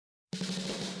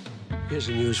Here's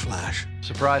a news flash.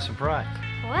 Surprise, surprise.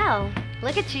 Well,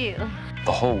 look at you.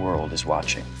 The whole world is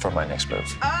watching for my next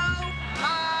move. Oh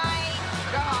my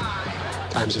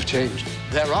God! Times have changed.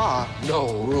 There are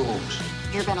no rules.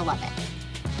 You're gonna love it.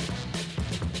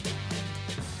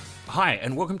 Hi,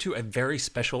 and welcome to a very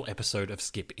special episode of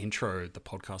Skip Intro, the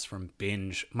podcast from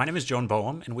Binge. My name is John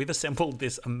Boehm, and we've assembled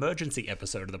this emergency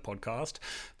episode of the podcast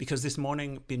because this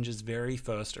morning, Binge's very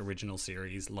first original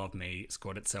series, Love Me,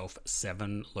 scored itself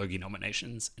 7 Logie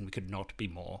nominations, and we could not be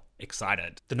more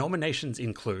excited. The nominations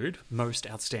include Most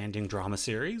Outstanding Drama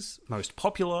Series, Most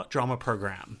Popular Drama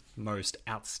Program, Most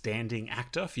Outstanding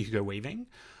Actor for Hugo Weaving,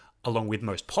 along with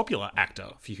Most Popular Actor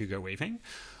for Hugo Weaving,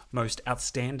 Most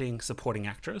Outstanding Supporting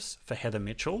Actress for Heather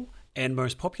Mitchell, and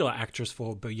Most Popular Actress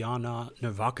for Bojana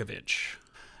Novakovic.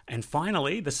 And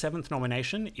finally, the 7th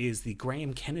nomination is the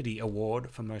Graham Kennedy Award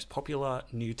for Most Popular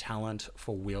New Talent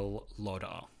for Will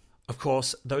Lauder. Of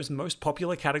course, those most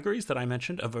popular categories that I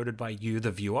mentioned are voted by you,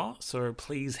 the viewer, so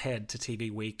please head to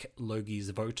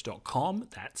tvweeklogiesvote.com,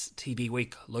 that's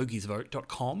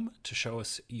tvweeklogiesvote.com, to show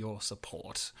us your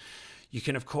support. You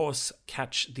can, of course,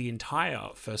 catch the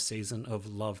entire first season of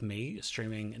Love Me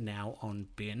streaming now on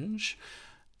Binge.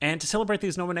 And to celebrate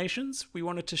these nominations, we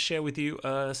wanted to share with you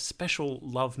a special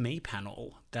Love Me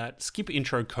panel that Skip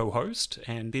Intro co-host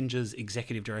and Binge's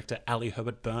executive director Ali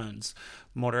Herbert Burns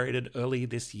moderated early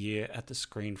this year at the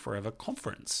Screen Forever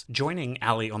conference. Joining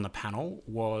Ali on the panel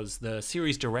was the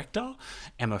series director,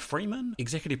 Emma Freeman,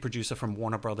 executive producer from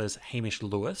Warner Brothers, Hamish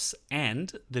Lewis,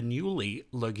 and the newly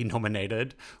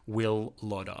Logie-nominated Will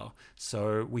Lauder.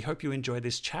 So we hope you enjoy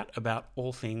this chat about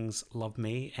all things Love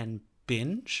Me and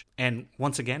Binge. And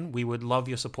once again, we would love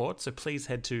your support, so please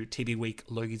head to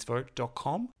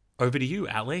tvweeklogiesvote.com. Over to you,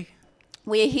 Ali.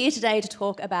 We are here today to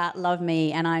talk about Love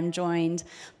Me, and I'm joined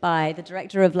by the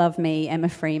director of Love Me, Emma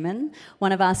Freeman,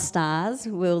 one of our stars,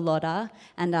 Will Lauder,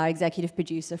 and our executive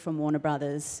producer from Warner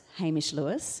Brothers, Hamish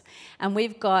Lewis. And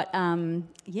we've got,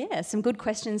 some good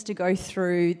questions to go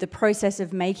through the process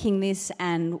of making this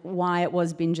and why it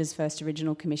was Binge's first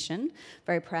original commission.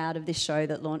 Very proud of this show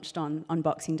that launched on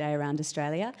Boxing Day around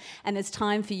Australia. And there's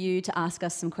time for you to ask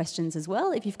us some questions as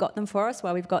well, if you've got them for us,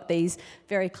 while we've got these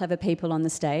very clever people on the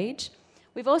stage.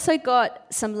 We've also got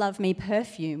some Love Me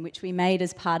perfume, which we made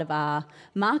as part of our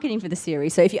marketing for the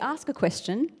series. So if you ask a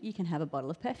question, you can have a bottle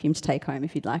of perfume to take home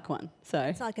if you'd like one. So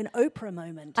it's like an Oprah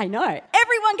moment. I know.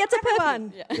 Everyone gets a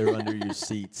perfume. Yeah. They're under your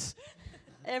seats.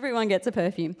 Everyone gets a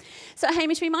perfume. So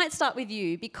Hamish, we might start with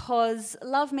you because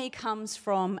Love Me comes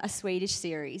from a Swedish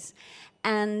series.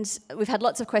 And we've had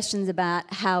lots of questions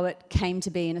about how it came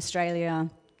to be in Australia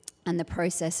and the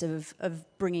process of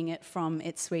bringing it from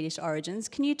its Swedish origins.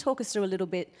 Can you talk us through a little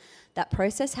bit that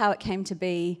process, how it came to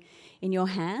be in your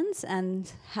hands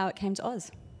and how it came to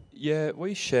Oz? Yeah,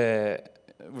 we've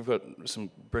got some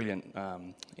brilliant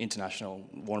international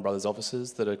Warner Brothers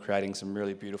offices that are creating some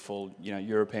really beautiful,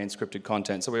 European scripted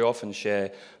content. So we often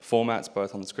share formats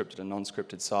both on the scripted and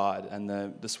non-scripted side. And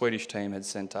the Swedish team had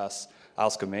sent us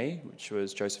Älskar mig, which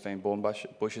was Josephine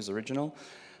Bornbusch's original.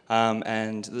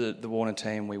 And the Warner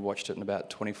team, we watched it in about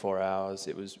 24 hours.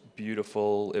 It was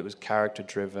beautiful, it was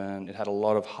character-driven, it had a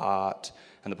lot of heart,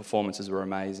 and the performances were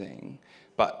amazing.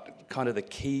 But kind of the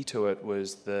key to it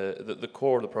was the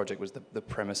core of the project was the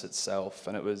premise itself,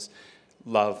 and it was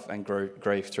love and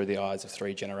grief through the eyes of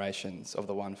 3 generations of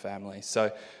the one family.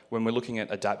 So when we're looking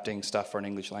at adapting stuff for an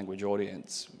English language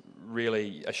audience,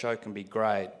 really a show can be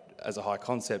great as a high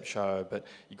concept show, but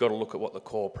you've got to look at what the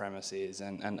core premise is,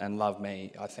 and Love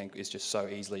Me, I think, is just so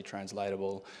easily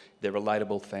translatable. They're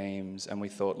relatable themes, and we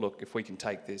thought, look, if we can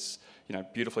take this,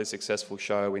 beautifully successful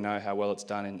show, we know how well it's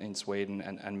done in Sweden,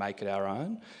 and make it our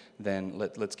own, then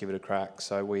let's give it a crack.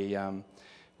 So we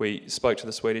spoke to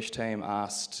the Swedish team,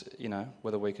 asked,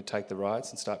 whether we could take the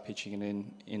rights and start pitching it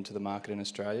into the market in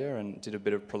Australia, and did a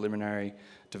bit of preliminary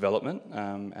development,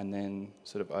 and then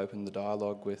sort of opened the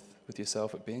dialogue with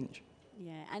yourself at Binge.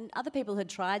 Yeah, and other people had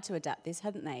tried to adapt this,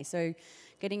 hadn't they? So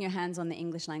getting your hands on the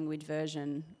English language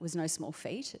version was no small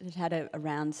feat. It had a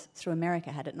round through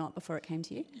America, had it not, before it came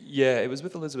to you? Yeah, it was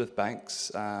with Elizabeth Banks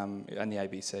and the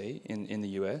ABC in the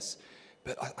US,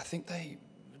 but I think they,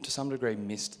 to some degree,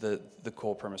 missed the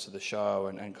core premise of the show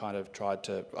and kind of tried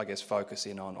to, I guess, focus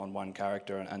in on one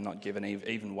character and not give an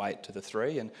even weight to the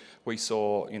 3. And we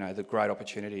saw, the great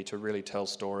opportunity to really tell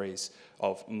stories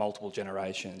of multiple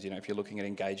generations. If you're looking at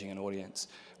engaging an audience,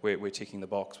 we're ticking the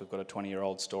box. We've got a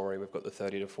 20-year-old story, we've got the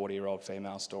 30 to 40-year-old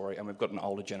female story, and we've got an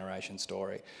older generation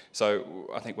story. So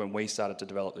I think when we started to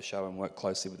develop the show and work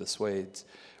closely with the Swedes,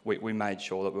 we made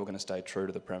sure that we were going to stay true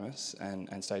to the premise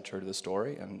and stay true to the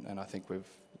story, and I think we've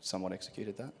somewhat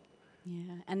executed that.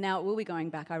 Yeah, and now we'll be going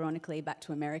back, ironically, back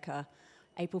to America.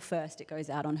 April 1st, it goes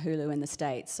out on Hulu in the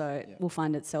States, so it will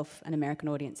find itself an American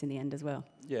audience in the end as well.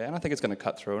 Yeah, and I think it's going to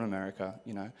cut through in America,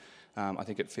 you know. I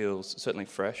think it feels certainly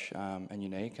fresh and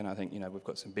unique, and I think, you know, we've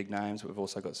got some big names, but we've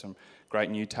also got some great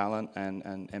new talent,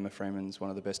 and Emma Freeman's one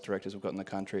of the best directors we've got in the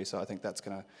country, so I think that's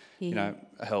going to, you know,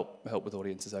 help with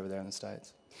audiences over there in the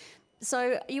States.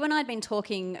 So you and I had been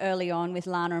talking early on with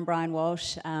Lana and Brian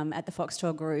Walsh at the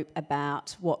Foxtel Group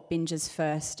about what Binge's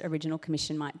first original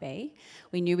commission might be.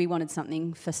 We knew we wanted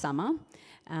something for summer,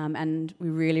 and we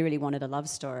really, really wanted a love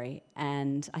story.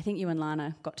 And I think you and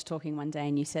Lana got to talking one day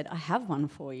and you said, I have one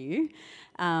for you.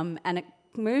 And it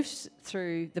moved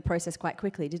through the process quite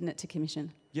quickly, didn't it, to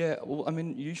commission? Yeah, well, I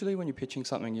mean, usually when you're pitching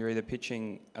something, you're either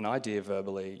pitching an idea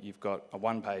verbally, you've got a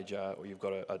one-pager, or you've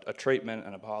got a treatment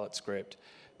and a pilot script.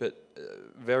 But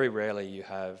very rarely you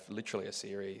have literally a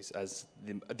series as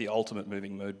the ultimate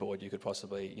moving mood board you could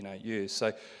possibly, you know, use.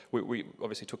 So we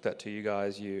obviously took that to you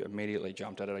guys. You immediately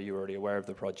jumped at it. You were already aware of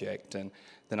the project, and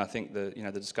then I think the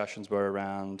discussions were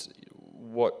around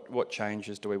what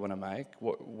changes do we want to make?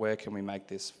 Where can we make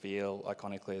this feel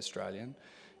iconically Australian?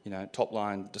 You know, top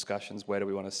line discussions. Where do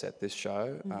we want to set this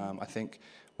show? I think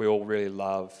we all really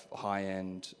love high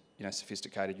end, you know,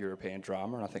 sophisticated European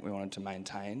drama, and I think we wanted to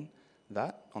maintain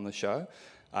that on the show.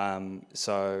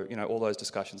 So, you know, all those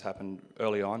discussions happened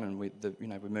early on, and we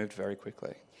moved very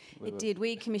quickly.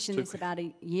 We commissioned this about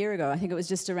a year ago. I think it was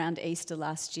just around Easter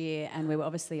last year, and we were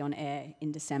obviously on air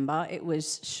in December. It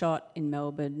was shot in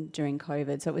Melbourne during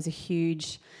COVID, so it was a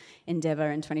huge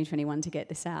endeavour in 2021 to get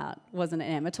this out, wasn't it,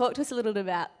 Emma? Talk to us a little bit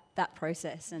about that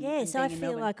process. Yes, I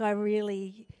feel like I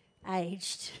really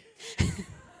aged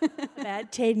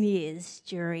about 10 years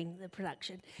during the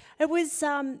production. It was,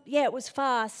 it was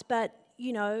fast, but,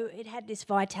 you know, it had this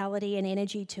vitality and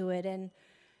energy to it. And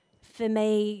for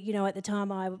me, you know, at the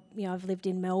time I've lived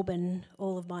in Melbourne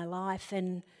all of my life,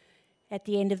 and at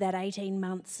the end of that 18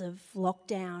 months of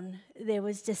lockdown, there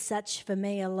was just such, for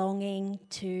me, a longing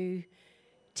to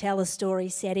tell a story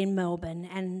set in Melbourne.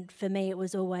 And for me, it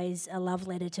was always a love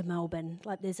letter to Melbourne.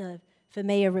 Like there's for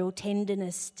me, a real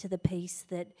tenderness to the piece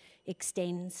that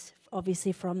extends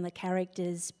obviously from the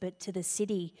characters but to the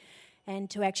city, and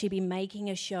to actually be making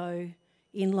a show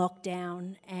in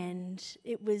lockdown. And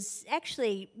it was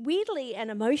actually weirdly an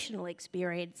emotional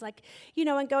experience, like, you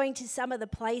know, and going to some of the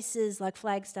places like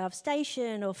Flagstaff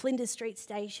Station or Flinders Street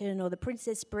Station or the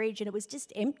Princess Bridge, and it was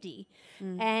just empty.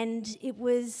 And it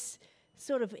was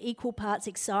sort of equal parts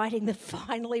exciting that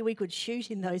finally we could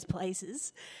shoot in those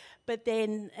places, but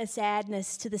then a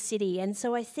sadness to the city. And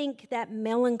so I think that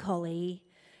melancholy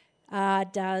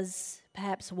does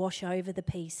perhaps wash over the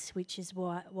piece, which is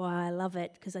why I love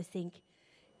it, because I think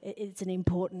it's an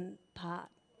important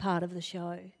part of the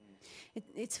show.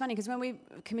 It's funny because when we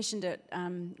commissioned it,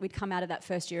 we'd come out of that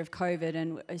first year of COVID,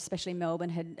 and especially Melbourne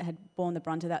had borne the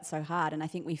brunt of that so hard, and I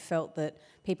think we felt that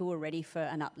people were ready for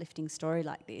an uplifting story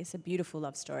like this, a beautiful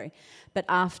love story. But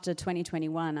after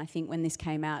 2021, I think when this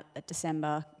came out at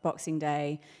December, Boxing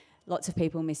Day, lots of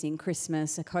people missing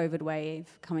Christmas, a COVID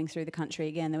wave coming through the country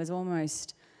again, there was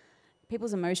almost...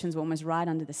 people's emotions were almost right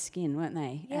under the skin, weren't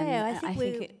they? Yeah, and I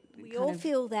think we all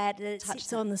feel that it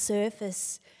sits on the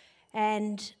surface.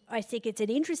 And I think it's an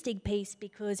interesting piece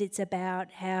because it's about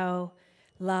how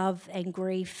love and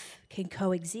grief can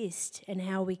coexist and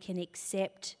how we can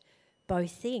accept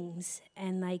both things,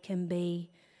 and they can be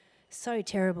so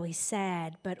terribly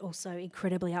sad but also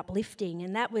incredibly uplifting.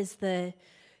 And that was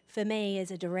for me as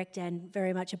a director and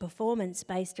very much a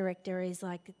performance-based director, is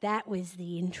like that was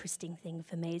the interesting thing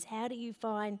for me, is how do you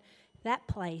find that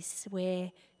place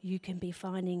where you can be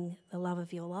finding the love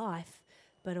of your life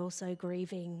but also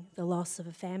grieving the loss of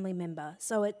a family member.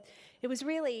 So it was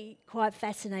really quite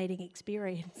fascinating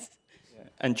experience. Yeah.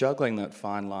 And juggling that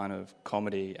fine line of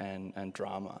comedy and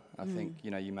drama, I think, you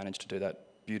know, you managed to do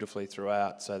that beautifully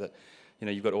throughout, so that, you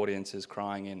know, you've got audiences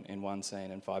crying in one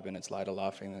scene and 5 minutes later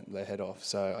laughing their head off.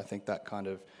 So I think that kind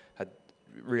of had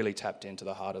really tapped into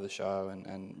the heart of the show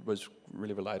and was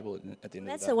really relatable at the end of the day.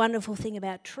 That's the wonderful thing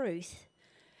about truth,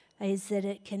 is that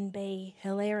it can be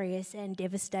hilarious and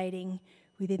devastating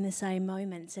within the same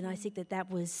moments. And I think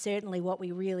that was certainly what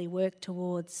we really worked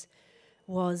towards,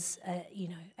 was,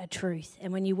 a truth.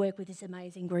 And when you work with this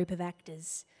amazing group of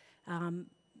actors,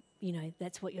 you know,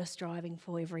 that's what you're striving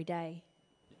for every day.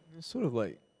 It's sort of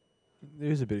like, there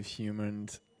is a bit of humour,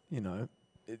 and, you know,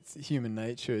 it's human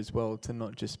nature as well to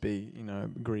not just be, you know,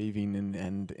 grieving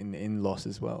and in loss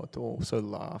as well, to also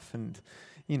laugh and,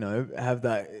 you know, have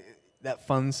that that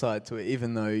fun side to it,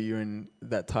 even though you're in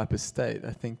that type of state.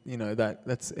 I think, you know,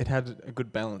 it had a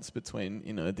good balance between,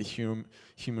 you know, the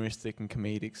humoristic and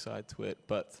comedic side to it,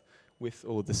 but with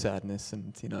all the sadness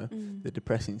and, you know, the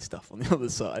depressing stuff on the other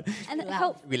side. And it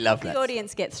helped We love the that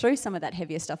audience get through some of that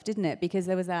heavier stuff, didn't it? Because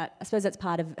there was that, I suppose that's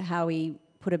part of how we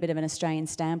put a bit of an Australian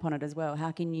stamp on it as well.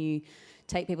 How can you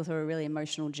take people through a really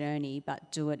emotional journey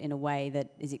but do it in a way that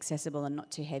is accessible and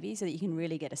not too heavy so that you can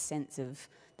really get a sense of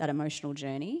that emotional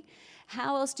journey?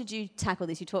 How else did you tackle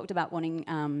this? You talked about wanting,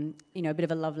 you know, a bit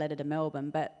of a love letter to Melbourne,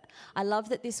 but I love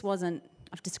that this wasn't,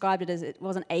 I've described it as it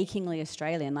wasn't achingly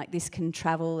Australian. Like, this can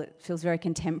travel, it feels very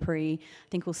contemporary. I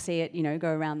think we'll see it, you know, go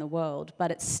around the world,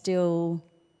 but it's still,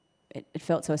 it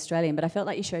felt so Australian. But I felt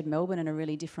like you showed Melbourne in a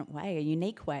really different way, a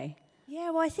unique way.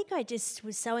 Yeah, well, I think I just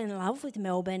was so in love with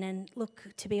Melbourne, and look,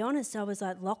 to be honest, I was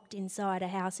like locked inside a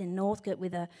house in Northcote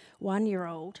with a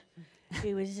 1-year-old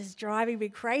who was just driving me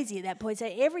crazy at that point. So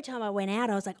every time I went out,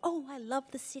 I was like, oh, I love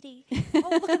the city.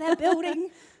 Oh, look at that building.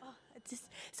 Oh, it's just,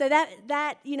 so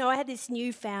that you know, I had this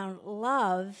newfound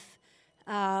love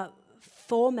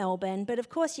for Melbourne, but of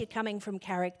course you're coming from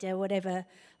character, whatever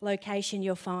location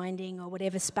you're finding or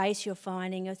whatever space you're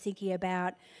finding, you're thinking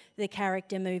about the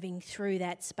character moving through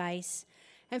that space.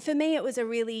 And for me, it was a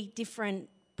really different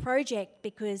project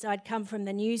because I'd come from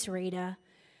the newsreader,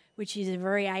 which is a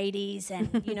very 80s,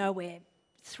 and, you know, we're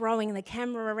throwing the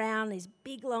camera around, these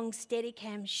big, long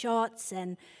Steadicam shots,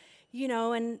 and, you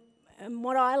know, and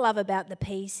what I love about the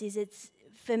piece is it's,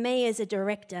 for me as a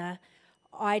director,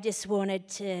 I just wanted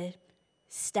to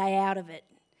stay out of it.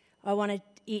 I wanted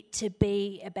it to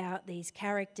be about these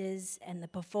characters and the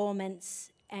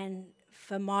performance, and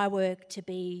for my work to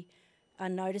be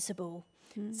unnoticeable.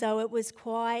 So it was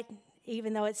quite,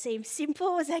 even though it seemed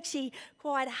simple, it was actually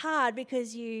quite hard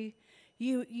because you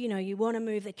know, you want to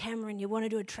move the camera and you want to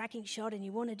do a tracking shot and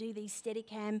you want to do these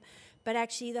Steadicam, but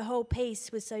actually the whole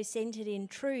piece was so centred in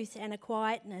truth and a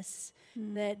quietness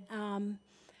that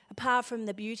apart from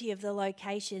the beauty of the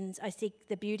locations, I think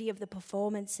the beauty of the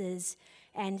performances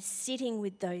and sitting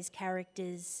with those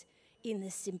characters in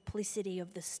the simplicity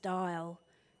of the style,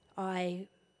 I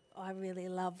really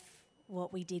love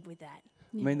what we did with that.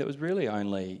 I mean, there was really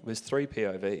only, it was 3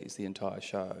 POVs the entire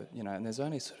show, you know, and there's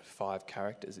only sort of 5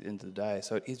 characters at the end of the day,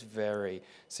 so it is very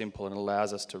simple and it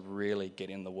allows us to really get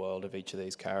in the world of each of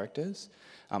these characters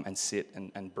and sit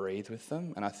and breathe with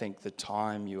them. And I think the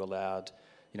time you allowed,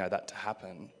 you know, that to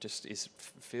happen just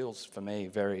feels for me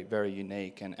very, very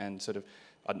unique and sort of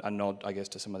a nod, I guess,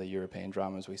 to some of the European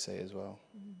dramas we see as well.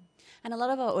 And a lot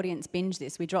of our audience binged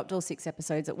this. We dropped all 6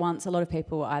 episodes at once. A lot of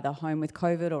people were either home with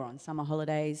COVID or on summer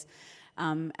holidays.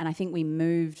 And I think we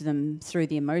moved them through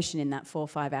the emotion in that 4 or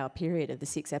 5 hour period of the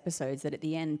 6 episodes, that at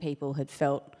the end people had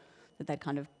felt that they'd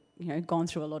kind of, you know, gone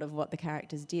through a lot of what the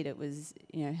characters did. It was,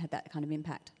 you know, had that kind of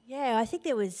impact. Yeah, I think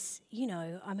there was, you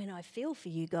know, I mean, I feel for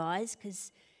you guys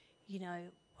because, you know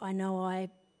I,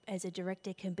 as a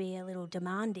director, can be a little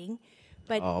demanding.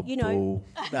 But, you know... Bull.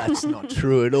 That's not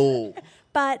true at all.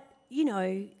 But, you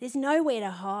know, there's nowhere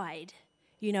to hide,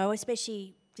 you know,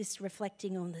 especially just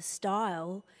reflecting on the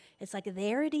style. It's like,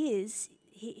 there it is.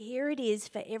 Here it is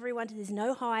for everyone. There's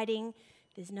no hiding.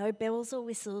 There's no bells or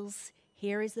whistles.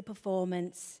 Here is the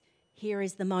performance. Here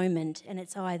is the moment. And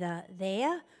it's either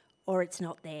there or it's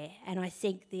not there. And I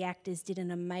think the actors did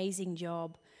an amazing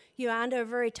job. You're under a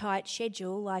very tight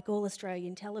schedule, like all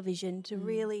Australian television, to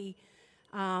really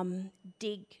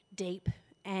dig deep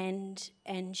and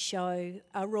show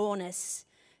a rawness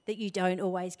that you don't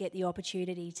always get the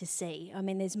opportunity to see. I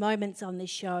mean, there's moments on this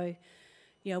show,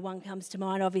 you know, one comes to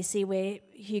mind, obviously, where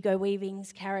Hugo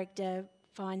Weaving's character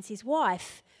finds his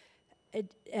wife.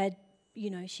 You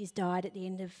know, she's died at the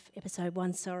end of episode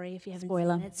 1. Sorry if you haven't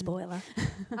seen it. Spoiler.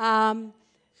 But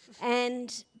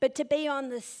to be on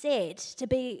the set, to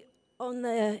be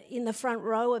in the front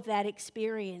row of that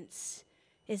experience,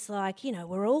 is like, you know,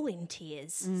 we're all in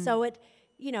tears. So it,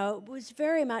 you know, it was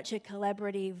very much a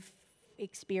collaborative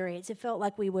experience. It felt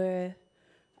like we were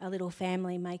a little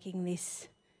family making this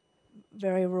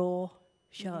very raw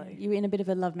show. You were in a bit of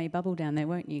a Love Me bubble down there,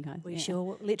 weren't you guys? We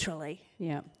sure, literally.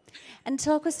 Yeah. And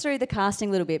talk us through the casting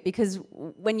a little bit, because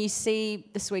when you see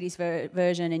the Swedish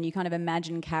version and you kind of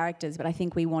imagine characters, but I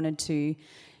think we wanted to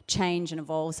change and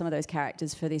evolve some of those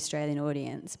characters for the Australian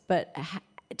audience. But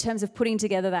in terms of putting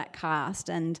together that cast,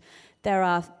 and there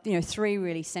are, you know, 3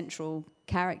 really central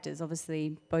characters,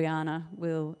 obviously Bojana,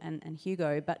 Will and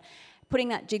Hugo, but putting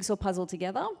that jigsaw puzzle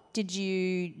together, did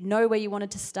you know where you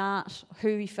wanted to start, who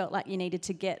you felt like you needed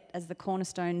to get as the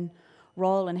cornerstone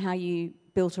role, and how you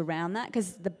built around that?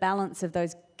 Because the balance of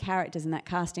those characters and that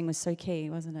casting was so key,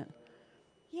 wasn't it?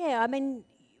 Yeah, I mean,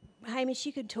 Hamish,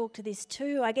 you could talk to this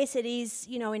too. I guess it is,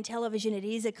 in television, it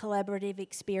is a collaborative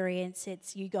experience.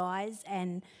 It's you guys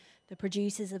and the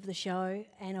producers of the show,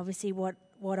 and obviously what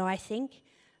I think.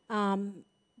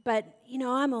 But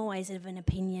I'm always of an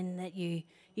opinion that you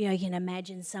can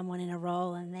imagine someone in a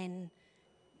role and then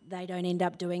they don't end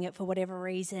up doing it for whatever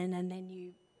reason, and then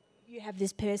you have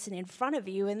this person in front of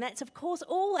you, and that's of course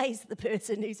always the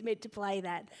person who's meant to play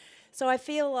that. So I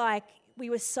feel like we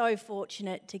were so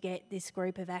fortunate to get this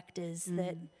group of actors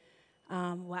that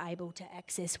were able to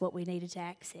access what we needed to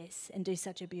access and do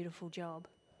such a beautiful job.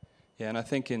 Yeah, and I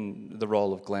think in the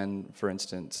role of Glenn, for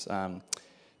instance,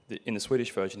 in the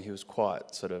Swedish version, he was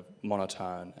quite sort of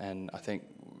monotone, and I think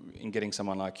in getting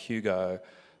someone like Hugo,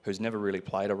 who's never really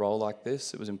played a role like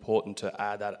this, it was important to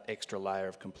add that extra layer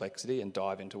of complexity and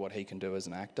dive into what he can do as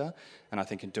an actor. And I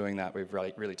think in doing that, we've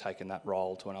really taken that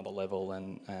role to another level,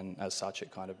 and as such,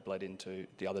 it kind of bled into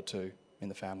the other two in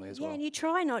the family as well. Yeah, and you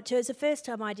try not to. It's the first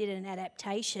time I did an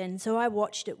adaptation, so I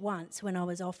watched it once when I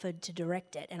was offered to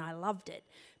direct it, and I loved it.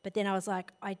 But then I was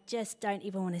like, I just don't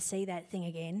even want to see that thing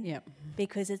again. Yep.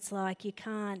 Because it's like you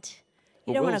can't,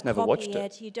 Well, don't want Will's to never copy watched it.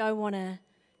 it. You don't want to.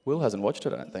 Will hasn't watched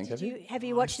it, I don't think, have you? Have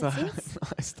you watched it since?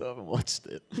 I still haven't watched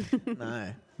it.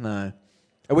 No.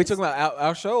 Are we talking about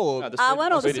our show or No, the Our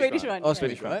one or the Swedish Swedish one? Oh, Yeah.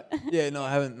 Swedish, right? Yeah, no, I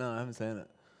haven't seen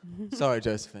it. Sorry,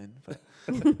 Josephine. But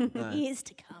Years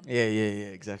to come. yeah,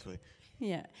 exactly.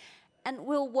 Yeah. And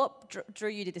Will, what drew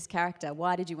you to this character?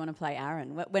 Why did you want to play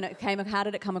Aaron? How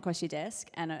did it come across your desk?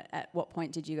 And at what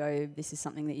point did you go, this is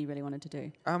something that you really wanted to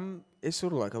do? It's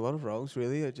sort of like a lot of roles,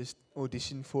 really. I just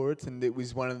auditioned for it, and it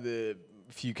was one of the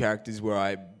few characters where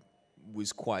I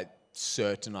was quite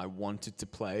certain I wanted to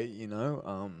play,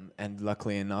 and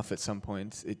luckily enough, at some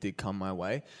point, it did come my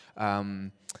way.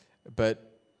 But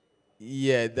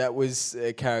yeah, that was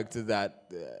a character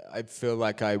that I feel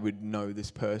like I would know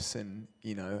this person,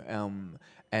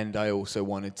 and I also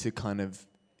wanted to kind of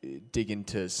dig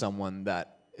into someone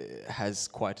that has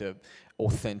quite a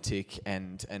authentic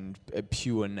and a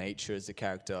pure nature as a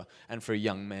character, and for a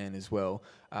young man as well.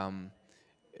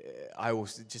 I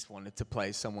also just wanted to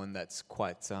play someone that's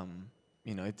quite,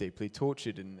 deeply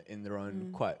tortured in their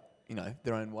own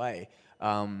their own way,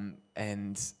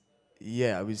 and.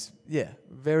 Yeah, I was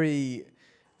very,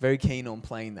 very keen on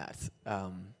playing that.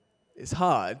 It's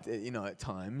hard, at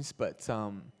times, but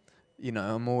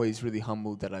I'm always really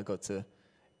humbled that I got to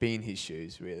be in his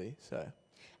shoes, really. So.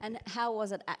 And how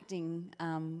was it acting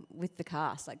with the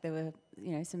cast? Like there were,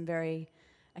 some very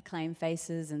acclaimed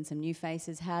faces and some new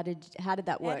faces. How did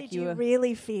that work? How did you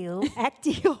really feel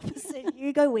acting opposite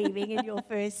Hugo Weaving in your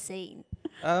first scene?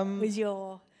 Was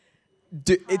your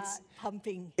heart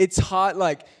pumping? It's hard,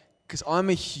 because I'm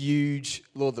a huge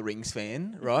Lord of the Rings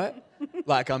fan, right?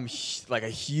 I'm a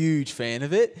huge fan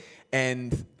of it,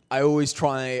 and I always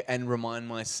try and remind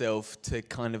myself to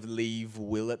kind of leave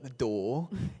Will at the door,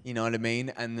 you know what I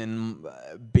mean, and then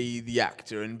be the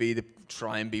actor and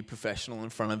try and be professional in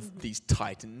front of these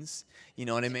titans, you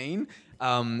know what I mean?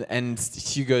 And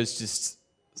Hugo's just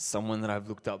someone that I've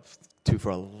looked up to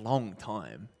for a long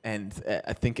time, and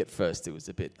I think at first it was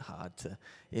a bit hard to,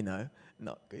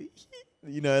 not go,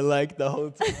 the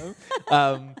whole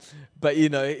time. But,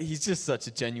 he's just such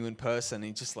a genuine person.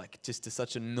 He's just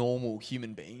such a normal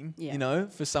human being,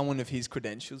 for someone of his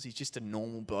credentials. He's just a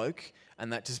normal bloke.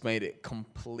 And that just made it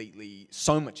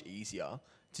so much easier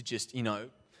to just,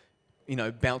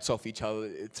 bounce off each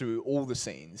other through all the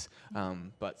scenes.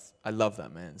 But I love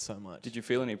that man so much. Did you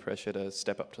feel any pressure to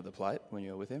step up to the plate when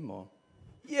you were with him, or?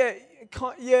 Yeah,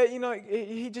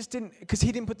 he just didn't, because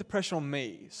he didn't put the pressure on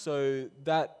me. So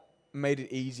that made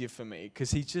it easier for me,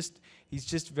 because he's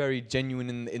just very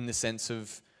genuine in the sense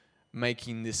of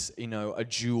making this a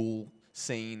dual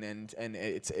scene, and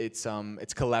it's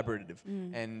collaborative,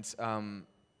 and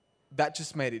that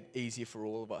just made it easier for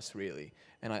all of us, really.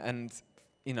 It's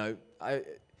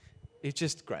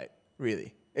just great,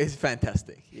 really. It's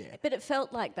fantastic, yeah. But it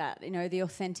felt like that, the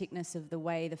authenticness of the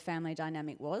way the family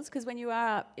dynamic was, because when you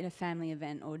are in a family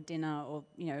event or dinner or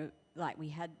like we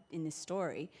had in this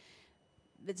story,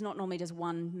 it's not normally just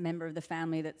one member of the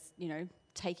family that's,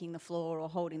 taking the floor or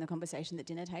holding the conversation at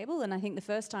the dinner table. And I think the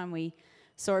first time we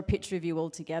saw a picture of you all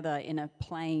together in a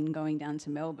plane going down to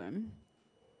Melbourne,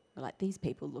 we're like, these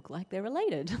people look like they're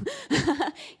related.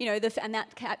 And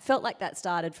that felt like that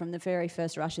started from the very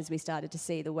first rushes we started to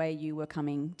see the way you were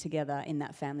coming together in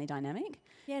that family dynamic.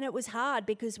 Yeah, and it was hard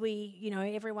because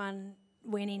everyone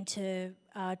went into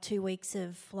 2 weeks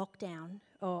of lockdown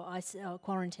or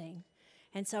quarantine.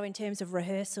 And so in terms of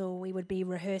rehearsal, we would be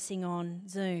rehearsing on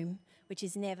Zoom which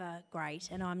is never great.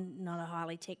 And I'm not a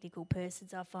highly technical person,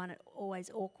 so I find it always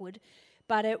awkward.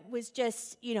 But it was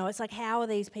just, it's like, how are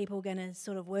these people going to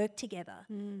sort of work together?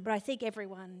 But I think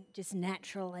everyone just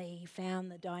naturally found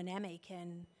the dynamic,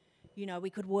 and, we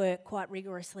could work quite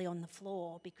rigorously on the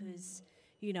floor because,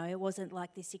 it wasn't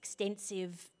like this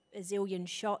extensive a zillion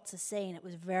shots a scene. It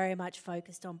was very much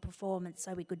focused on performance,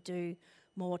 so we could do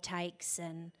more takes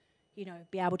and,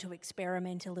 be able to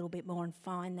experiment a little bit more and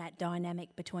find that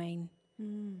dynamic between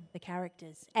the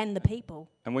characters and the people.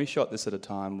 And we shot this at a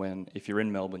time when, if you're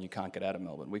in Melbourne, you can't get out of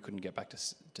Melbourne. We couldn't get back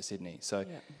to Sydney. So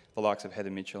the likes of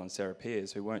Heather Mitchell and Sarah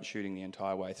Pearce, who weren't shooting the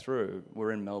entire way through,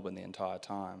 were in Melbourne the entire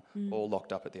time, all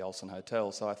locked up at the Olsen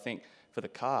Hotel. So I think for the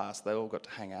cast, they all got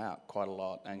to hang out quite a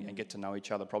lot and get to know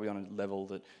each other, probably on a level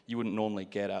that you wouldn't normally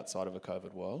get outside of a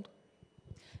COVID world.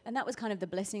 And that was kind of the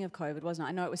blessing of COVID, wasn't it?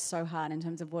 I know it was so hard in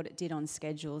terms of what it did on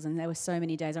schedules, and there were so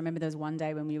many days. I remember there was one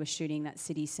day when we were shooting that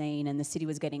city scene and the city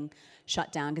was getting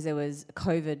shut down because there was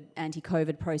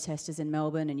anti-COVID protesters in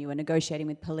Melbourne, and you were negotiating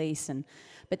with police.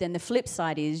 But then the flip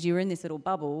side is you were in this little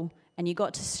bubble and you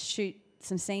got to shoot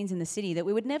some scenes in the city that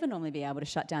we would never normally be able to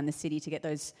shut down the city to get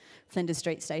those Flinders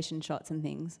Street station shots and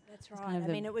things. That's right.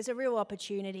 It was a real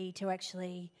opportunity to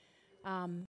actually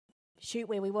shoot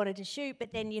where we wanted to shoot,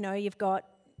 but then, you've got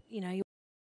your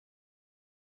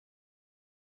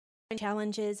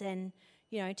challenges and,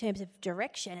 in terms of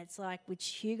direction, it's like, which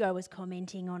Hugo was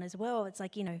commenting on as well, it's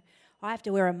like, I have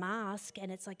to wear a mask and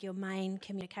it's like your main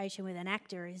communication with an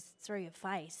actor is through your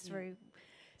face,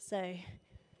 so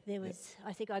there was,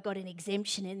 I think I got an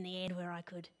exemption in the end where I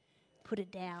could put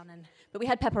it down. But we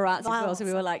had paparazzi as well, so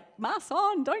we were like, masks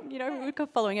on, we were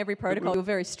following every protocol. We were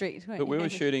very strict. But we were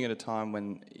shooting at a time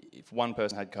when if one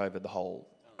person had COVID, the whole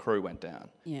crew went down.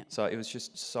 Yeah. So it was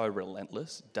just so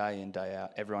relentless, day in, day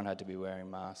out. Everyone had to be wearing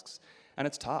masks. And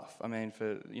it's tough. I mean,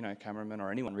 for, cameramen or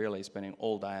anyone really spending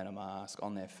all day in a mask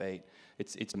on their feet,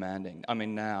 it's demanding. I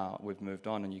mean, now we've moved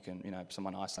on and you can,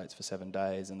 someone isolates for 7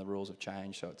 days and the rules have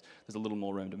changed, so there's a little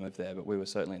more room to move there, but we were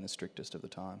certainly in the strictest of the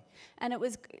time. And it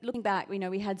was, looking back,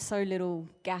 we had so little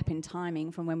gap in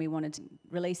timing from when we wanted to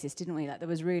release this, didn't we? Like, there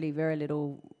was really very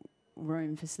little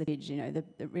room for slippage,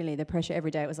 the pressure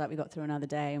every day. It was like we got through another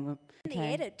day and we're okay. The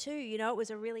edit too, it was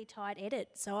a really tight edit,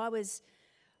 so I was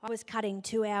cutting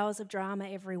 2 hours of drama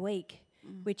every week,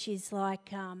 which is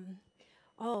like,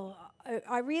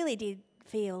 I really did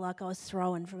feel like I was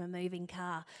thrown from a moving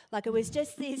car. Like, it was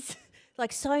just this,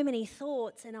 like, so many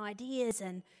thoughts and ideas,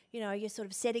 and, you're sort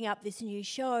of setting up this new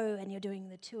show and you're doing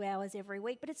the 2 hours every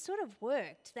week, but it sort of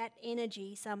worked. That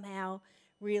energy somehow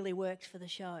really worked for the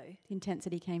show. The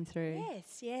intensity came through.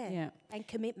 Yes, yeah. And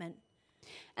commitment.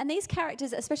 And these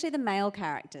characters, especially the male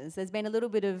characters, there's been a little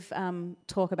bit of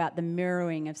talk about the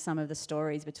mirroring of some of the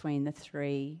stories between the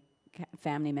three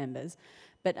family members.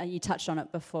 But you touched on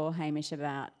it before, Hamish,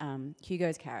 about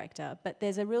Hugo's character. But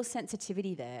there's a real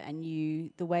sensitivity there, and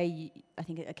I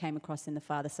think it came across in the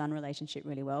father-son relationship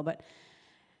really well. But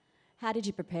how did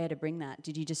you prepare to bring that?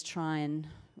 Did you just try and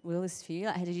will this for you?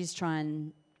 Like, did you just try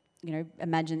and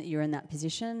imagine that you're in that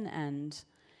position? And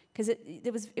because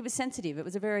it was sensitive. It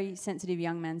was a very sensitive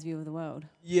young man's view of the world.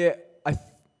 Yeah,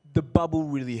 the bubble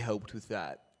really helped with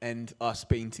that, and us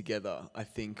being together, I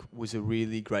think, was a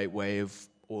really great way of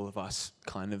all of us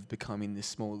kind of becoming this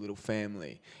small little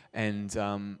family, and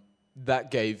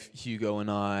that gave Hugo and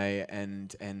I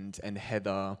and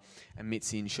Heather and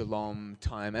Mitzi and Shalom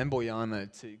time, and Boyana,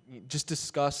 to just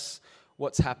discuss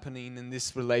what's happening in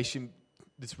this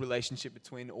relationship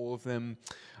between all of them,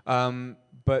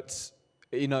 but.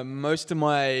 Most of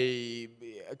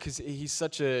because he's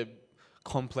such a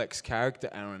complex character,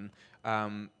 Aaron,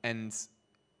 and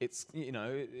it's, in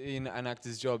an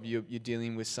actor's job, you're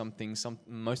dealing with something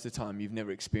most of the time you've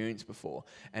never experienced before.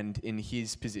 And in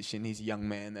his position, he's a young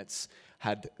man that's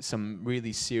had some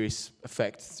really serious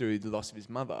effect through the loss of his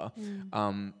mother,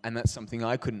 and that's something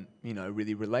I couldn't,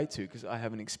 really relate to because I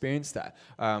haven't experienced that.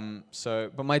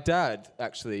 But my dad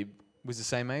actually was the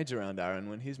same age around Aaron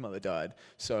when his mother died,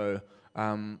 so.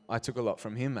 I took a lot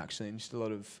from him, actually, and just a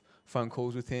lot of phone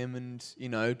calls with him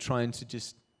and, trying to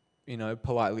just,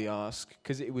 politely ask,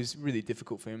 because it was really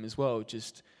difficult for him as well,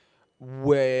 just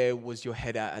where was your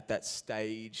head at that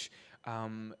stage?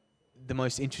 The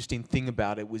most interesting thing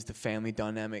about it was the family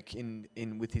dynamic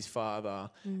in with his father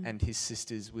and his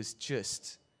sisters was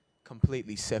just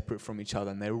completely separate from each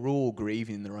other, and they were all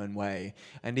grieving in their own way.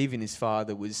 And even his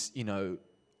father was,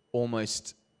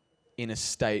 almost in a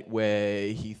state where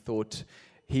he thought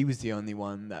he was the only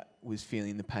one that was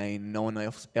feeling the pain, no one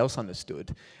else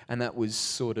understood. And that was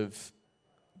sort of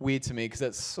weird to me, because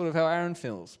that's sort of how Aaron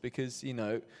feels, because,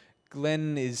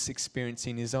 Glenn is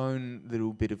experiencing his own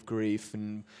little bit of grief,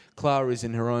 and Clara's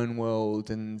in her own world,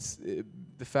 and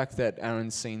the fact that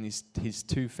Aaron's seen his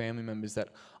two family members that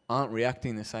aren't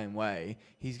reacting the same way,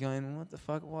 he's going, what the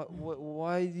fuck?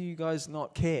 Why do you guys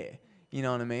not care? You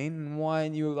know what I mean? And why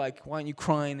aren't you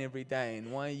crying every day?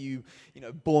 And why are you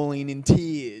bawling in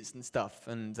tears and stuff?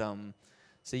 And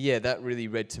so yeah, that really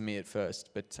read to me at first.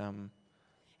 But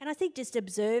and I think just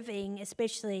observing,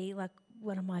 especially like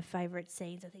one of my favourite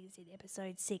scenes, I think it's in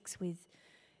episode 6 with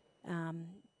Glenn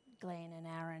and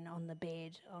Aaron on the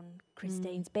bed, on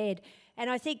Christine's bed. And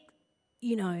I think,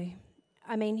 Hugo,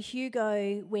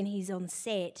 when he's on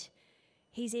set,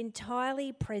 he's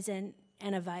entirely present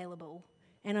and available.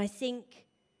 And I think,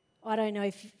 I don't know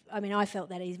if, I felt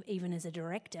that even as a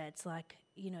director, it's like,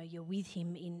 you're with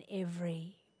him in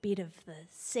every bit of the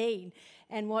scene.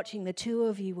 And watching the two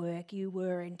of you work, you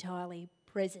were entirely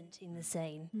present in the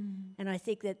scene. And I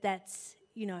think that's,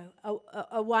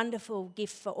 a wonderful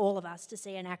gift for all of us to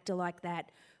see an actor like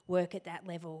that work at that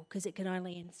level, because it can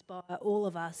only inspire all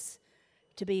of us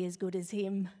to be as good as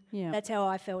him. Yeah. That's how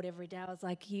I felt every day. I was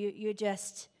like, you're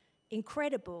just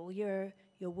incredible. Your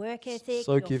work ethic,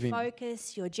 so your giving.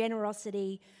 Focus, your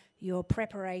generosity, your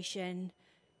preparation,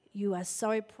 you are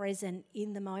so present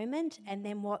in the moment, and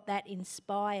then what that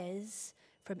inspires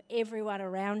from everyone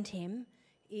around him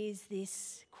is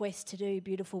this quest to do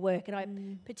beautiful work. And I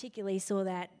particularly saw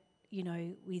that,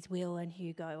 with Will and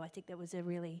Hugo. I think there was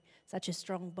such a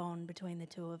strong bond between the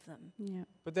two of them. Yeah.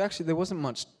 But there wasn't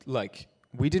much,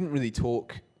 we didn't really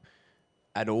talk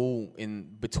at all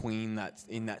in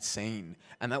that scene,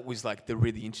 and that was the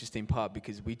really interesting part,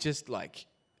 because we just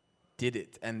did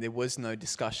it, and there was no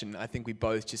discussion. I think we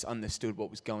both just understood what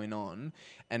was going on,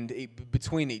 and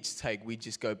between each take we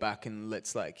just go back and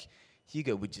let's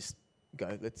Hugo would just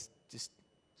go, let's just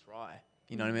try,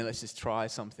 you know what I mean, let's just try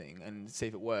something and see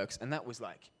if it works, and that was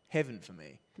heaven for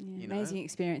me. Yeah, amazing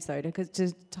experience though, because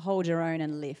to hold your own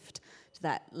and lift to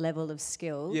that level of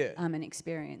skill and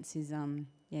experience is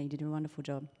you did a wonderful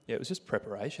job. Yeah, it was just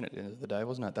preparation at the end of the day,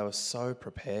 wasn't it? They were so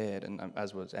prepared, and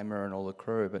as was Emma and all the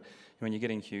crew. But when you're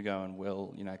getting Hugo and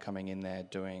Will, coming in there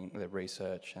doing their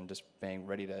research and just being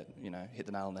ready to, hit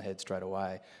the nail on the head straight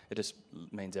away, it just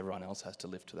means everyone else has to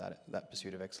lift to that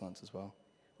pursuit of excellence as well.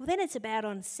 Well, then it's about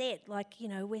on set.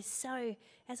 We're so,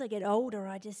 as I get older,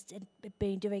 I just have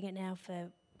been doing it now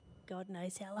for God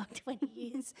knows how long, 20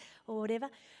 years or whatever.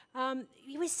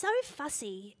 We're so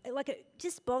fussy. It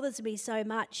just bothers me so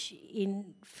much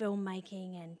in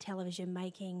filmmaking and television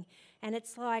making. And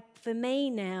it's for me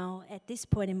now, at this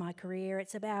point in my career,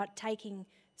 it's about taking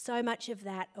so much of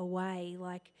that away,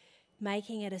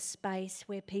 making it a space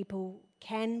where people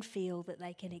can feel that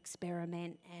they can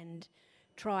experiment and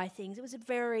try things. It was a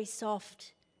very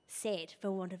soft set,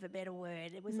 for want of a better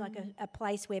word. It was a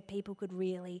place where people could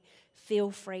really feel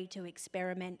free to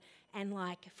experiment. And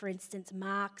for instance,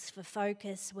 marks for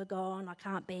focus were gone. I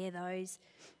can't bear those.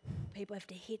 People have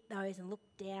to hit those and look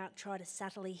down, try to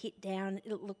subtly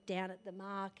look down at the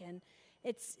mark. And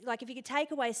it's if you could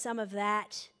take away some of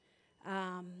that,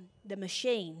 the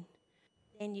machine,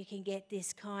 then you can get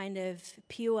this kind of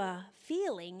pure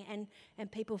feeling,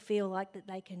 and people feel that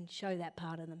they can show that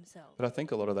part of themselves. But I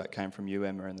think a lot of that came from you,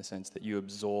 Emma, in the sense that you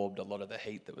absorbed a lot of the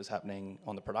heat that was happening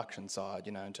on the production side,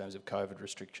 in terms of COVID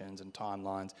restrictions and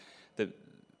timelines. The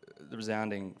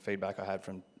resounding feedback I had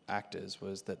from actors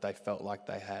was that they felt like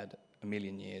they had a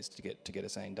million years to get a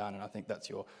scene done, and I think that's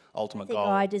your ultimate goal.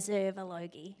 I deserve a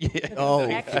Logie. Yeah,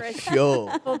 actress.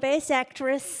 Sure. For best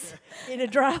actress in a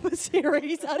drama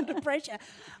series under pressure.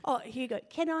 Oh, Hugo,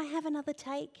 can I have another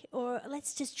take? Or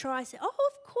let's just try. Oh,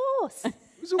 of course. It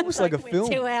was almost like a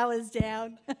film. 2 hours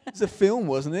down. It was a film,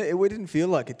 wasn't it? It didn't feel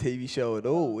like a TV show at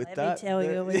all. Let me tell you,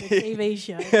 it was a TV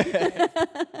show.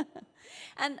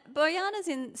 And Boyana's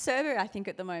in Serbia, I think,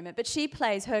 at the moment, but she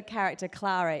plays, her character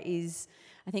Clara is,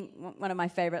 I think, one of my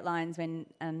favourite lines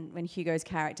when Hugo's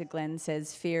character Glenn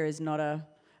says, fear is not a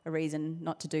reason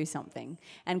not to do something.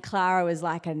 And Clara was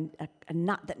like a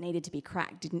nut that needed to be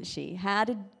cracked, didn't she? How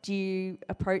did you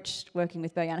approach working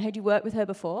with Boyana? Had you worked with her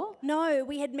before? No,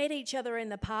 we had met each other in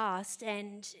the past,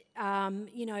 and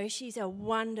she's a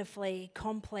wonderfully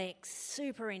complex,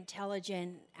 super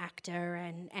intelligent actor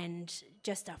and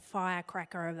just a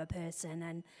firecracker of a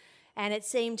person. And it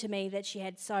seemed to me that she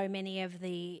had so many of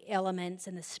the elements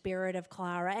and the spirit of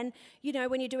Clara. And,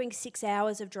 when you're doing 6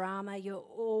 hours of drama, you're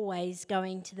always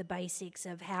going to the basics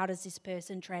of how does this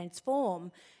person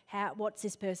transform? What's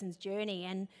this person's journey?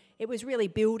 And it was really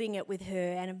building it with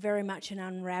her, and very much an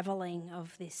unravelling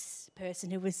of this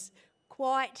person who was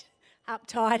quite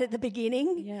uptight at the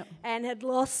beginning and had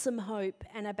lost some hope,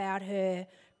 and about her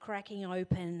cracking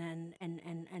open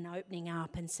and opening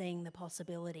up and seeing the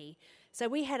possibility. So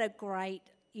we had a great,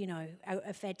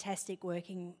 a fantastic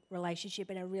working relationship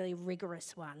and a really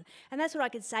rigorous one. And that's what I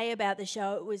could say about the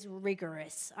show. It was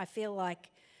rigorous. I feel like,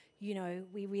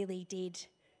 we really did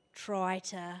try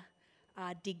to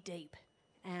dig deep.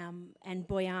 And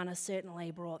Boyana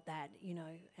certainly brought that,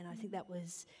 and I think that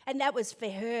was for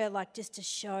her, like, just to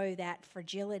show that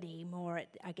fragility more,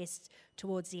 I guess,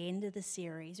 towards the end of the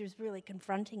series. It was really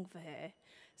confronting for her.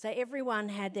 So everyone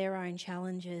had their own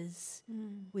challenges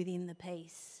within the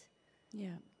piece.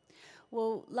 Yeah.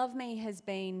 Well, Love Me has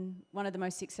been one of the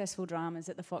most successful dramas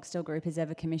that the Foxtel Group has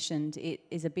ever commissioned. It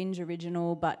is a Binge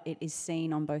original, but it is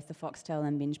seen on both the Foxtel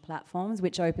and Binge platforms,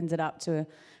 which opens it up to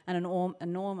an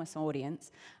enormous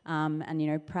audience.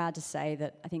 And, proud to say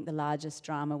that I think the largest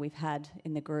drama we've had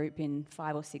in the group in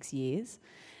 5 or 6 years.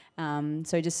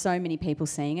 So just so many people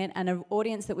seeing it, and an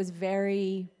audience that was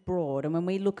very broad. And when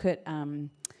we look at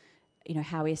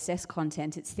how we assess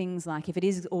content, it's things like if it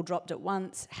is all dropped at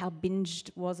once, how binged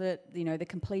was it, the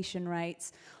completion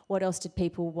rates, what else did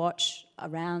people watch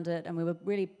around it, and we were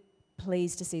really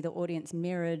pleased to see the audience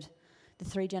mirrored the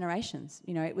 3 generations.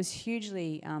 It was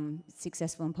hugely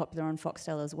successful and popular on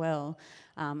Foxtel as well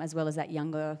as that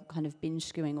younger kind of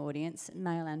binge-skewing audience,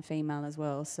 male and female as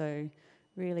well. So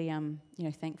really,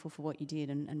 thankful for what you did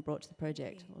and brought to the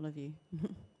project, all of you.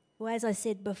 Well, as I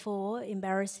said before,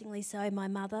 embarrassingly so, my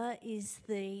mother is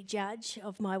the judge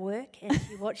of my work, and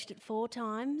she watched it 4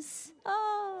 times.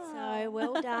 Oh. So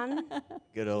well done.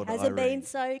 Good old Hasn't Irene. been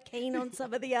so keen on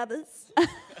some of the others.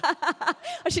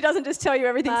 She doesn't just tell you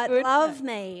everything's But good. Love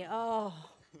Me. Oh,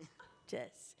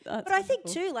 just. That's But I think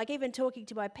wonderful. too, like even talking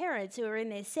to my parents who are in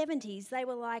their 70s, they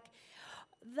were like,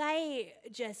 they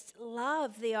just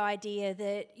love the idea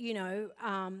that,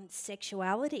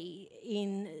 sexuality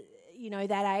in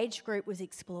that age group was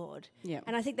explored. Yeah.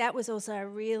 And I think that was also a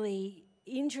really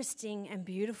interesting and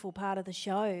beautiful part of the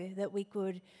show, that we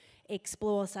could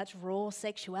explore such raw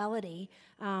sexuality,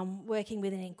 working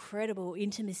with an incredible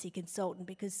intimacy consultant,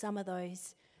 because some of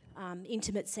those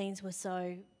intimate scenes were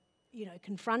so,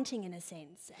 confronting in a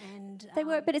sense. And They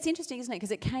were, but it's interesting, isn't it?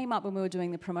 Because it came up when we were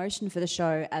doing the promotion for the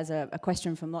show as a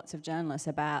question from lots of journalists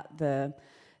about the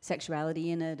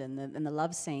sexuality in it and the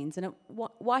love scenes, and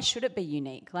why should it be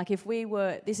unique? Like, if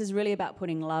this is really about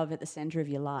putting love at the centre of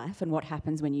your life and what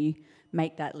happens when you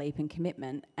make that leap and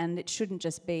commitment, and it shouldn't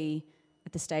just be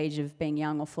at the stage of being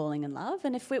young or falling in love.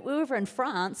 And if we were in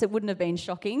France, it wouldn't have been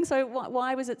shocking. So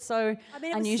why was it so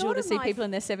unusual to see people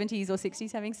in their 70s or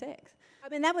 60s having sex? I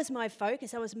mean, that was my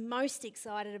focus. I was most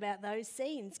excited about those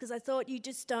scenes because I thought you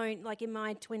just don't, like in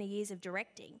my 20 years of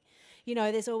directing,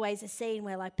 there's always a scene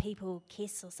where like people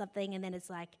kiss or something and then it's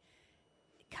like,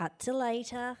 cut to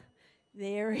later,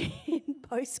 they're in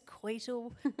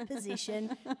post-coital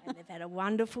position and they've had a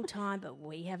wonderful time, but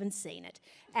we haven't seen it.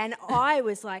 And I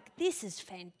was like, this is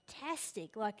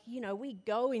fantastic. Like, we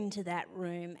go into that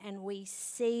room and we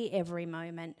see every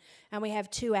moment and we have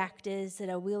 2 actors that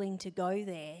are willing to go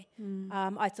there.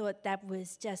 I thought that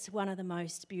was just one of the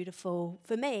most beautiful,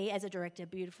 for me as a director,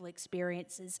 beautiful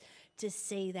experiences to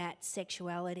see that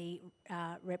sexuality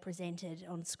represented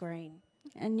on screen.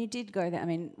 And you did go there. I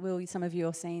mean, Will, some of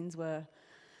your scenes were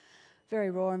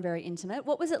very raw and very intimate.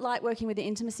 What was it like working with the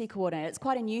intimacy coordinator? It's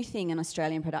quite a new thing in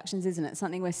Australian productions, isn't it?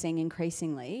 Something we're seeing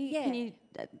increasingly. Yeah. Can you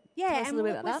tell us a little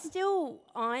bit about that? We're still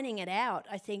ironing it out,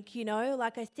 I think,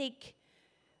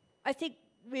 I think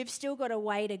we've still got a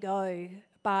way to go,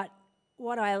 but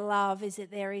what I love is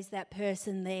that there is that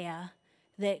person there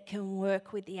that can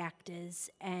work with the actors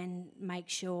and make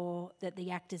sure that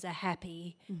the actors are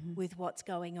happy with what's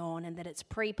going on and that it's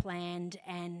pre-planned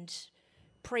and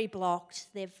pre-blocked.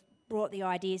 They've brought the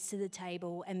ideas to the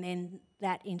table and then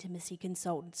that intimacy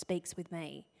consultant speaks with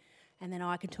me and then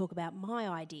I can talk about my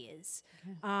ideas.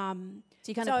 Okay. So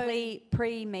you kind of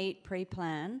pre-meet,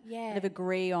 pre-plan, kind of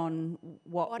agree on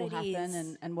what will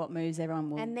happen and what moves everyone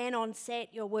will. And then on set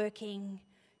you're working,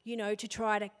 to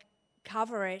try to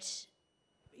cover it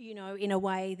in a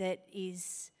way that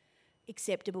is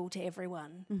acceptable to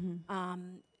everyone.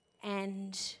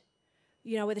 And,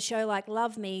 with a show like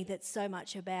Love Me that's so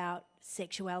much about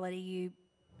sexuality,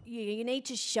 you need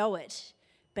to show it,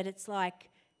 but it's like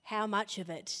how much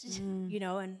of it,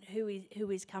 and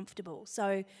who is comfortable.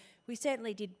 So we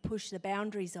certainly did push the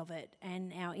boundaries of it,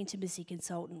 and our intimacy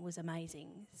consultant was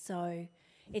amazing. So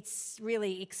it's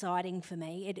really exciting for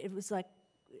me. It was like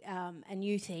a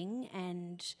new thing,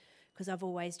 and because I've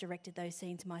always directed those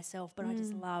scenes myself, but I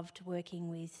just loved working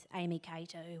with Amy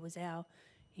Cater, who was our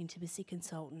intimacy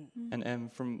consultant.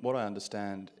 And from what I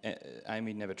understand,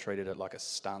 Amy never treated it like a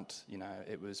stunt. You know,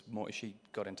 it was more, she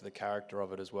got into the character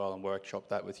of it as well and workshopped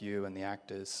that with you and the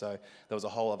actors. So there was a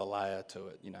whole other layer to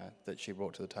it, you know, that she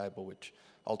brought to the table, which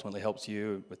ultimately helps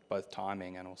you with both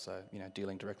timing and also, you know,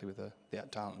 dealing directly with the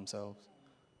talent themselves.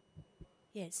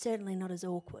 Yeah, it's certainly not as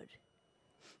awkward.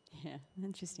 Yeah,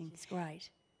 interesting. It's great.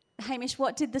 Hamish,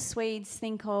 what did the Swedes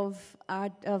think of our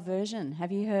version?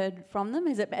 Have you heard from them?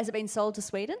 Has it been sold to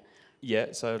Sweden?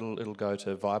 Yeah, so it'll go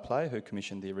to Viaplay, who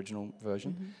commissioned the original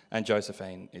version, and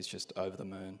Josephine is just over the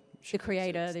moon. The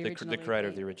creator, the original. The creator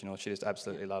of the original. She just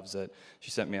absolutely loves it.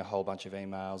 She sent me a whole bunch of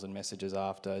emails and messages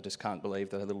after. Just can't believe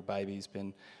that her little baby's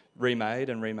been remade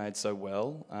and remade so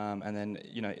well. And then,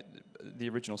 you know, the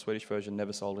original Swedish version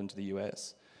never sold into the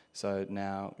US. So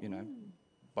now, you know,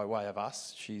 by way of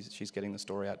us, she's getting the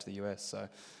story out to the US. So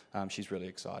she's really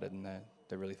excited and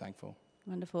they're really thankful.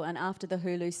 Wonderful. And after the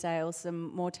Hulu sale,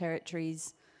 some more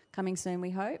territories coming soon,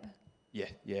 we hope?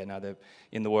 Yeah, no, they're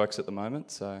in the works at the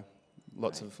moment. So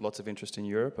lots of interest in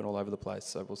Europe and all over the place.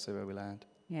 So we'll see where we land.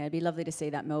 Yeah, it'd be lovely to see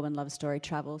that Melbourne love story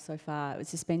travel so far.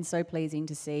 It's just been so pleasing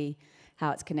to see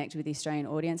how it's connected with the Australian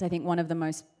audience. I think one of the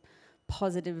most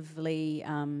positively,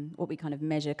 what we kind of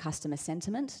measure customer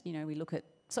sentiment. You know, we look at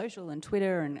social and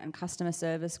Twitter and customer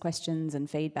service questions and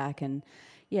feedback, and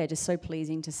yeah, just so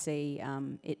pleasing to see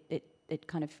it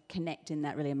kind of connect in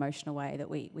that really emotional way that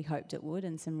we hoped it would,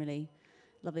 and some really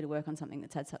lovely to work on something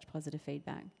that's had such positive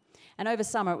feedback. And over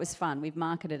summer it was fun. We've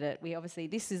marketed it.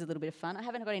 This is a little bit of fun. I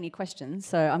haven't got any questions,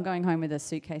 so I'm going home with a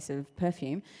suitcase of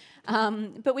perfume.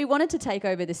 But we wanted to take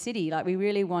over the city. Like, we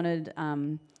really wanted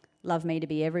Love Me to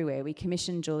be everywhere. We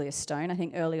commissioned Julia Stone. I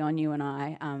think early on you and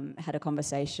I had a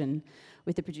conversation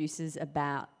with the producers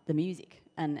about the music.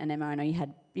 And Emma, I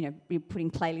know you're putting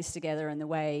playlists together and the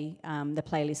way the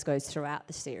playlist goes throughout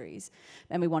the series.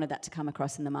 And we wanted that to come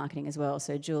across in the marketing as well.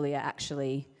 So Julia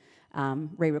actually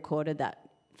re-recorded that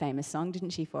famous song,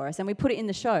 didn't she, for us? And we put it in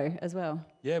the show as well.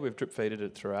 Yeah, we've drip-feeded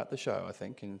it throughout the show, I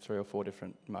think, in 3 or 4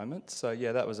 different moments. So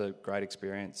yeah, that was a great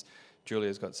experience.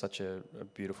 Julia's got such a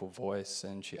beautiful voice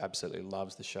and she absolutely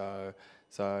loves the show.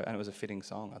 So, and it was a fitting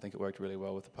song. I think it worked really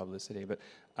well with the publicity. But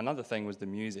another thing was the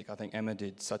music. I think Emma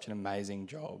did such an amazing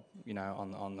job, you know,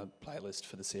 on the playlist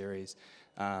for the series.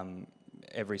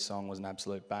 Every song was an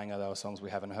absolute banger. There were songs we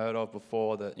haven't heard of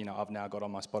before that, you know, I've now got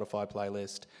on my Spotify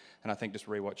playlist. And I think just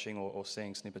rewatching or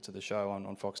seeing snippets of the show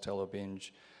on Foxtel or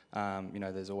Binge, you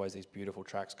know, there's always these beautiful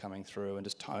tracks coming through, and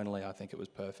just tonally I think it was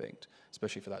perfect,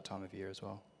 especially for that time of year as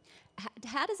well.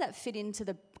 How does that fit into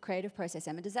the creative process,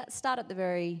 Emma? Does that start at the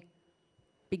very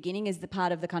beginning as the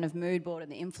part of the kind of mood board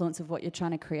and the influence of what you're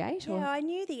trying to create? Yeah, I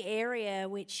knew the area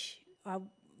which I,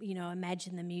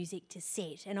 imagined the music to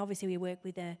set, and obviously we work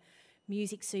with a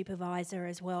music supervisor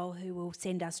as well who will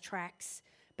send us tracks.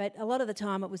 But a lot of the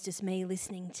time it was just me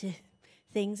listening to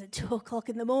things at 2 o'clock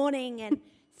in the morning and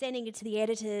sending it to the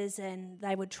editors, and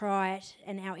they would try it,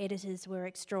 and our editors were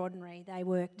extraordinary. They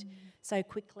worked so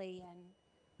quickly and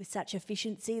with such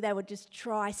efficiency. They would just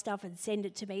try stuff and send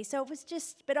it to me. So it was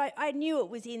just, but I knew it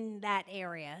was in that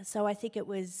area. So I think it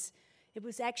was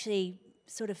actually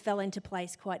sort of fell into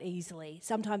place quite easily.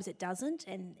 Sometimes it doesn't,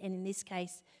 and in this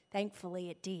case, thankfully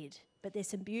it did. But there's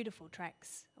some beautiful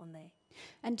tracks on there.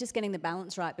 And just getting the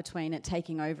balance right between it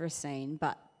taking over a scene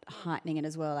but heightening it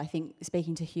as well. I think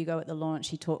speaking to Hugo at the launch,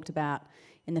 he talked about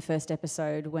in the first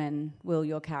episode when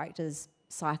your character's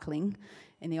cycling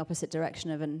in the opposite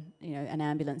direction of an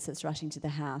ambulance that's rushing to the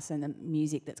house, and the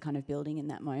music that's kind of building in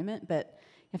that moment. But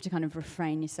you have to kind of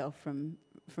refrain yourself from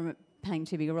it playing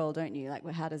too big a role, don't you? Like,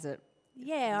 how does it?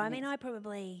 Yeah, I mean, I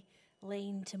probably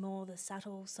lean to more the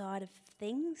subtle side of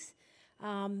things.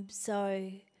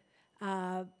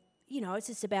 It's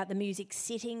just about the music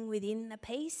sitting within the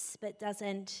piece, but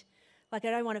doesn't, like, I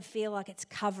don't want to feel like it's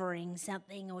covering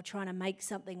something or trying to make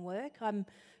something work. I'm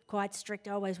quite strict.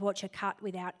 I always watch a cut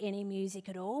without any music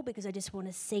at all because I just want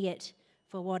to see it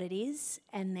for what it is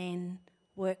and then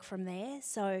work from there.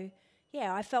 So,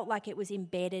 yeah, I felt like it was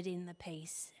embedded in the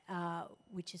piece,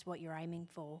 which is what you're aiming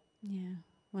for. Yeah,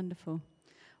 wonderful.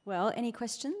 Well, any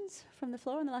questions from the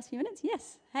floor in the last few minutes?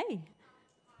 Yes. Hey.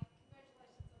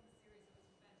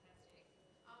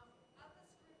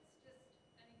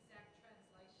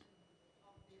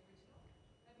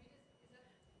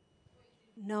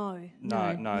 No,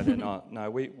 they're not.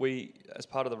 No, we as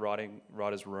part of the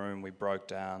writer's room, we broke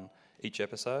down each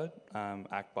episode,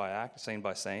 act by act, scene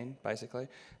by scene, basically,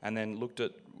 and then looked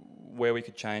at where we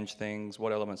could change things,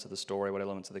 what elements of the story, what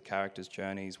elements of the characters'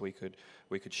 journeys we could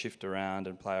shift around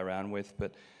and play around with.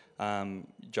 But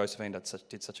Josephine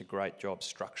did such a great job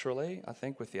structurally, I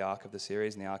think, with the arc of the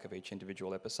series and the arc of each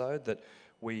individual episode, that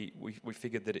we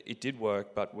figured that it did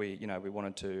work, but we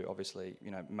wanted to obviously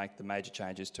make the major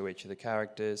changes to each of the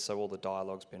characters. So all the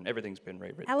everything's been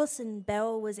rewritten. Alison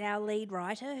Bell was our lead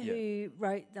writer who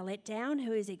wrote The Letdown,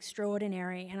 who is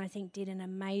extraordinary and I think did an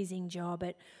amazing job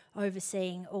at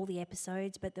overseeing all the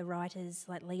episodes. But the writers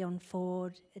like Leon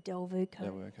Ford, Adele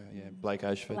Vuko, Blake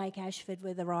Ashford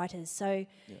were the writers. So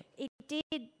it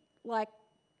did, like,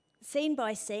 scene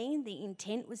by scene, the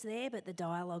intent was there, but the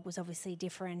dialogue was obviously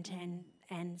different,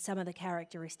 and some of the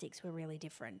characteristics were really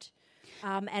different.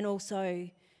 And also,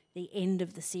 the end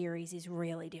of the series is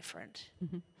really different.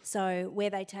 Mm-hmm. So where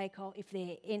they take off, if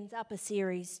there ends up a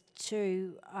series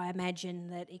 2, I imagine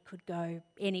that it could go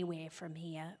anywhere from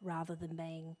here rather than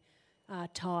being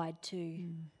tied to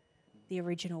the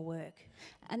original work.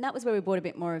 And that was where we brought a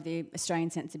bit more of the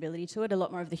Australian sensibility to it, a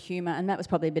lot more of the humour, and that was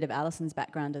probably a bit of Alison's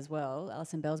background as well,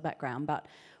 Alison Bell's background, but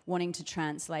wanting to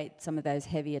translate some of those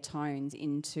heavier tones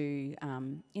into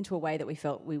a way that we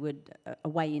felt we would, a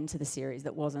way into the series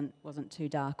that wasn't too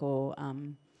dark or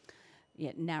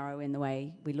narrow in the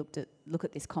way we look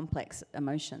at this complex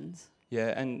emotions.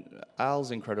 Yeah, and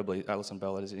Alison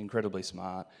Bell is incredibly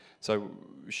smart. So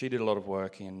she did a lot of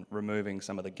work in removing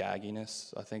some of the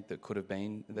gagginess, I think, that could have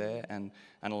been there, and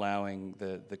allowing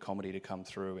the comedy to come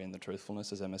through in the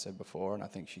truthfulness, as Emma said before, and I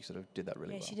think she sort of did that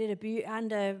really well. Yeah, she did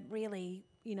under really,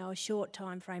 a short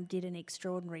time frame, did an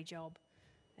extraordinary job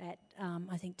at,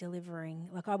 I think, delivering.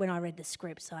 Like, when I read the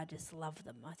scripts, I just loved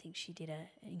them. I think she did an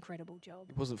incredible job.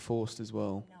 It wasn't forced as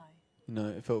well. No.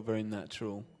 It felt very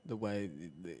natural, the way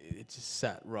it just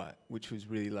sat right, which was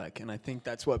really and I think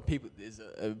that's what is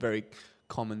a very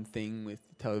common thing with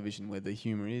television, where the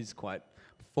humour is quite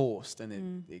forced,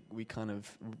 and we kind of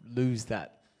lose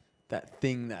that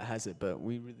thing that has it, but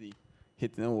we really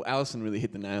Alison really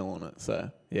hit the nail on it, so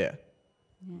yeah.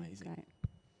 Amazing. Great.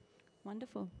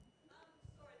 Wonderful.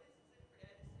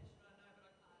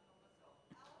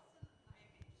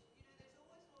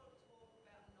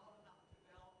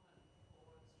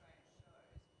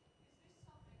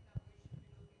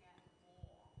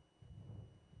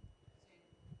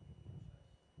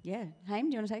 Yeah.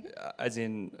 Haim, do you want to take it? As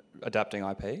in adapting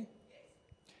IP? Yes.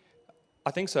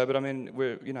 I think so, but I mean,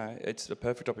 it's a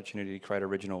perfect opportunity to create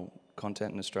original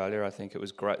content in Australia. I think it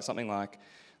was great. Something like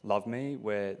Love Me,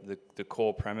 where the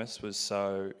core premise was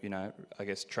so, I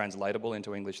guess, translatable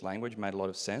into English language, made a lot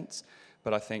of sense.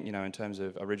 But I think, in terms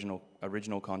of original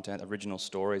content, original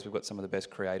stories, we've got some of the best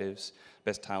creatives,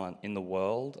 best talent in the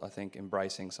world. I think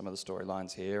embracing some of the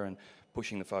storylines here and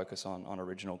pushing the focus on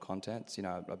original content,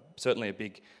 certainly a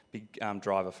big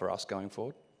driver for us going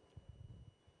forward.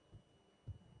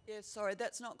 Yeah, sorry,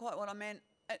 that's not quite what I meant.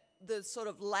 The sort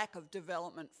of lack of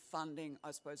development funding,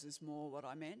 I suppose, is more what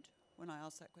I meant when I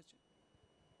asked that question.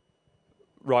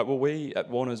 Right, well, we at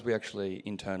Warner's, we actually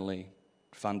internally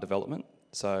fund development.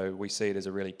 So we see it as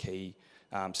a really key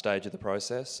stage of the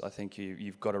process. I think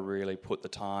you've got to really put the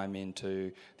time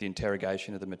into the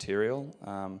interrogation of the material.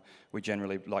 We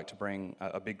generally like to bring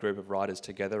a big group of writers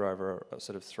together over a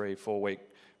sort of 3-4 week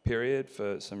period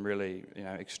for some really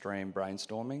extreme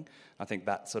brainstorming. I think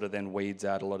that sort of then weeds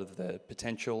out a lot of the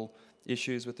potential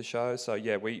issues with the show. So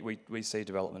yeah, we see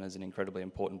development as an incredibly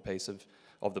important piece of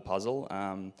the puzzle.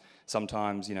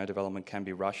 Sometimes development can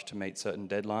be rushed to meet certain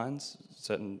deadlines,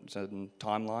 certain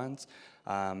timelines,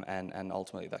 and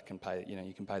ultimately that can pay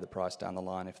you can pay the price down the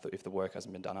line if the work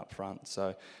hasn't been done up front.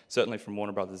 So certainly from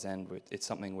Warner Brothers' end, it's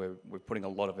something we're putting a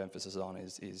lot of emphasis on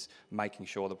is making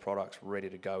sure the product's ready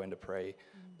to go into pre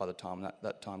by the time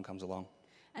that time comes along.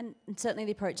 And certainly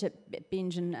the approach at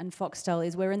Binge and Foxtel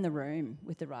is we're in the room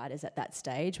with the writers at that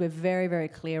stage. We're very, very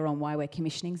clear on why we're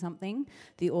commissioning something,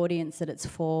 the audience that it's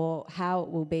for, how it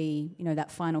will be,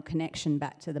 that final connection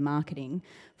back to the marketing.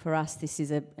 For us, this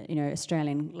is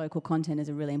Australian local content is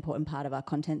a really important part of our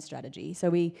content strategy. So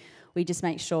we just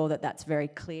make sure that that's very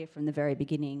clear from the very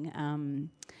beginning.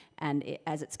 And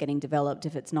as it's getting developed,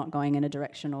 if it's not going in a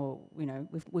direction or,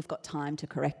 we've got time to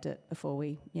correct it before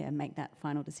we make that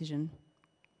final decision.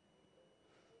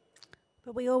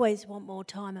 But we always want more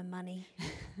time and money.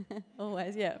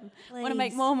 Always, yeah. Please. Want to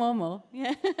make more.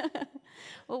 Yeah.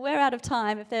 Well, we're out of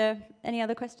time. If there are any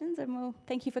other questions, and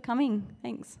thank you for coming.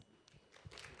 Thanks.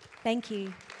 Thank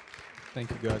you.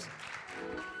 Thank you, guys.